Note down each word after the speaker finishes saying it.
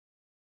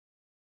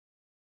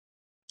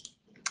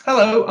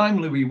Hello,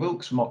 I'm Louis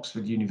Wilkes from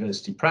Oxford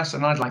University Press,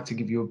 and I'd like to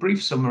give you a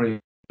brief summary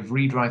of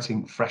Read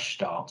Writing Fresh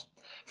Start.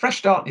 Fresh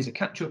Start is a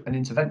catch-up and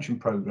intervention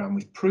programme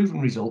with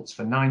proven results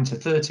for 9 to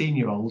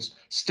 13-year-olds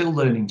still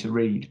learning to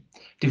read.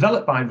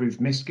 Developed by Ruth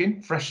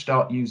Miskin, Fresh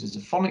Start uses a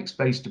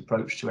phonics-based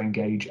approach to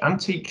engage and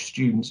teach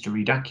students to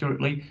read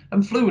accurately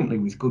and fluently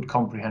with good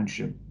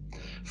comprehension.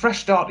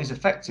 Fresh Start is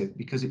effective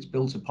because it's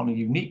built upon a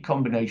unique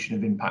combination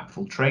of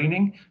impactful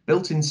training,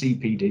 built-in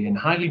CPD and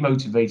highly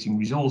motivating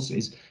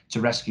resources to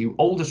rescue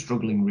older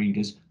struggling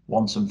readers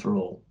once and for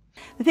all.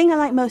 The thing I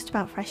like most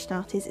about Fresh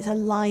Start is it's a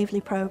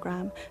lively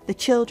programme. The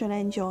children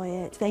enjoy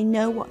it. They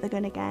know what they're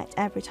going to get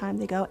every time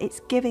they go. It's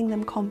giving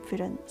them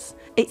confidence.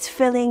 It's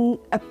filling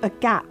a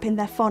gap in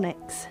their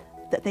phonics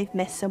that they've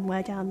missed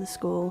somewhere down the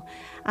school,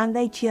 and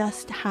they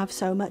just have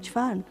so much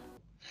fun.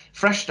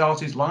 Fresh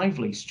Start is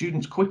lively.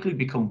 Students quickly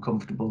become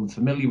comfortable and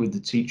familiar with the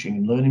teaching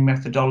and learning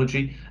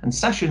methodology, and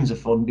sessions are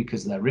fun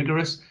because they're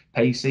rigorous,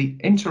 pacey,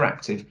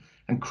 interactive,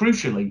 and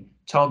crucially,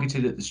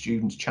 targeted at the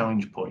student's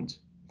challenge point.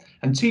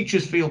 And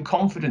teachers feel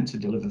confident to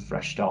deliver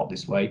Fresh Start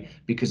this way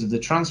because of the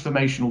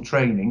transformational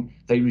training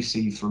they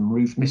receive from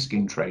Ruth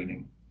Miskin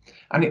Training.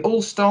 And it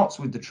all starts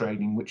with the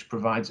training, which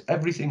provides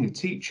everything a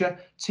teacher,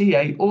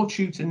 TA or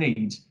tutor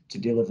needs to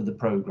deliver the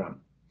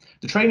programme.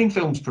 The training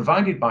films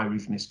provided by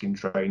Ruth Miskin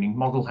Training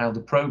model how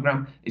the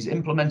programme is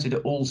implemented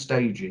at all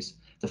stages.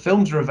 The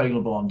films are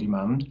available on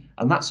demand,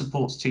 and that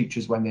supports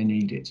teachers when they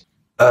need it.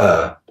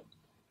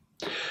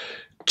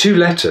 2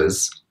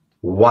 letters,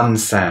 1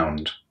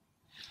 sound.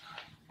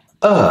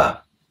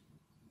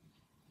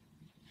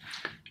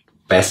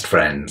 Best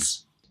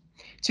friends.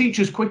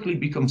 Teachers quickly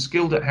become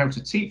skilled at how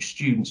to teach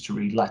students to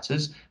read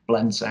letters,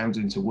 blend sounds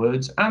into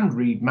words, and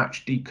read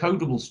matched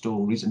decodable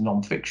stories and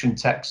non-fiction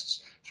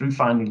texts through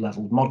finely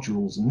levelled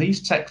modules. And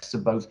these texts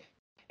are both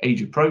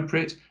age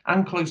appropriate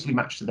and closely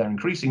matched to their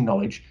increasing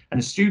knowledge. And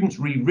as students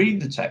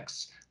reread the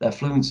texts, their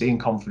fluency and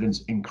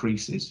confidence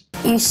increases.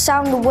 You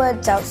sound the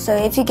words out, so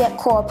if you get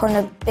caught up on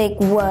a big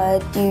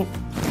word, you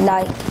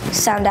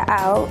sound it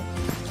out.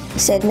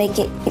 So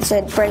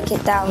break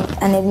it down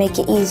and it'd make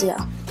it easier.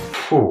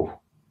 Ooh,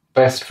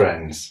 best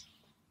friends.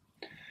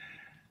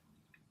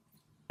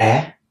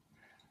 And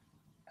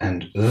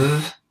and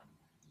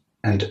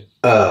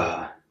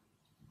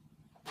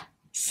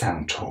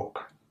sound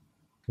talk.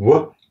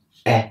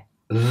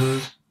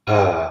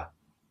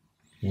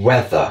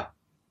 Weather.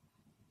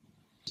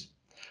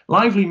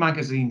 Lively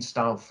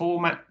magazine-style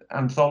format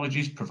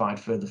anthologies provide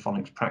further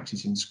phonics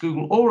practice in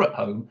school or at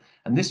home,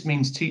 and this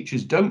means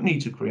teachers don't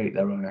need to create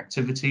their own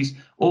activities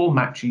or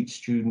match each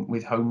student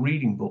with home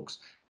reading books,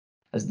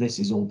 as this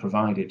is all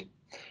provided.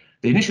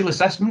 The initial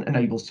assessment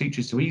enables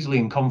teachers to easily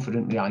and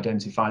confidently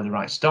identify the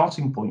right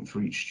starting point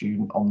for each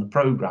student on the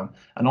programme.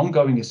 An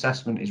ongoing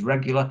assessment is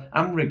regular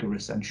and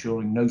rigorous,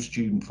 ensuring no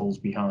student falls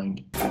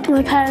behind.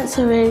 My parents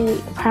are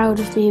really proud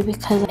of me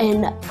because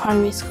in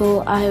primary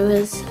school I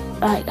was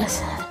like a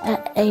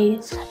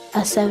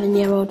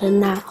 7-year-old, and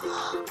now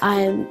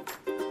I'm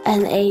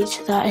an age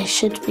that I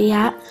should be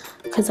at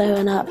because I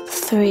went up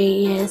 3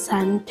 years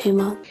and 2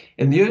 months.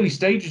 In the early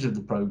stages of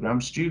the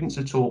programme, students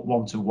are taught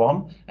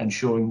one-to-one,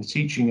 ensuring the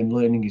teaching and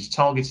learning is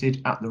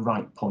targeted at the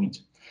right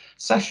point.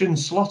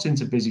 Sessions slot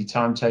into busy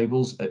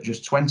timetables at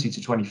just 20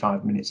 to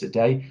 25 minutes a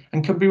day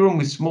and can be run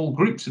with small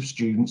groups of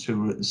students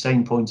who are at the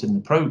same point in the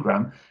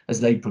programme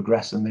as they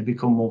progress and they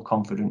become more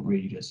confident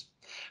readers.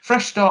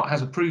 Fresh Start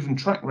has a proven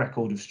track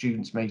record of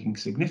students making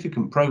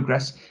significant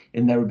progress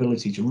in their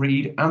ability to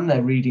read and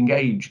their reading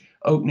age,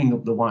 opening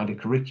up the wider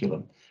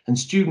curriculum. And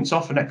students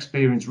often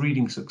experience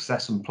reading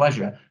success and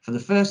pleasure for the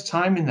first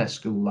time in their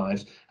school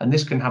lives, and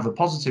this can have a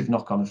positive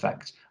knock-on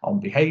effect on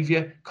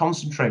behaviour,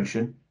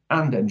 concentration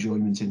and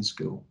enjoyment in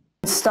school.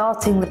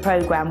 Starting the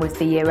programme with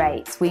the Year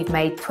 8s, we've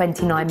made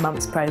 29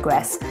 months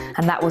progress,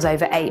 and that was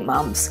over 8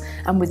 months.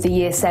 And with the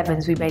Year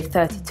 7s, we made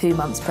 32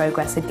 months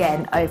progress,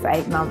 again over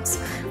 8 months,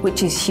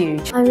 which is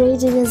huge. My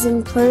reading has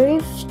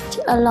improved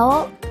a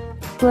lot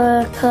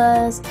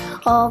because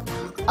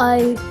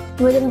I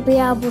wouldn't be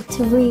able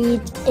to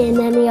read in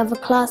any other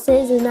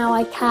classes, and now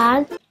I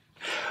can.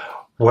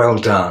 Well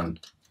done.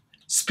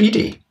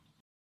 Speedy.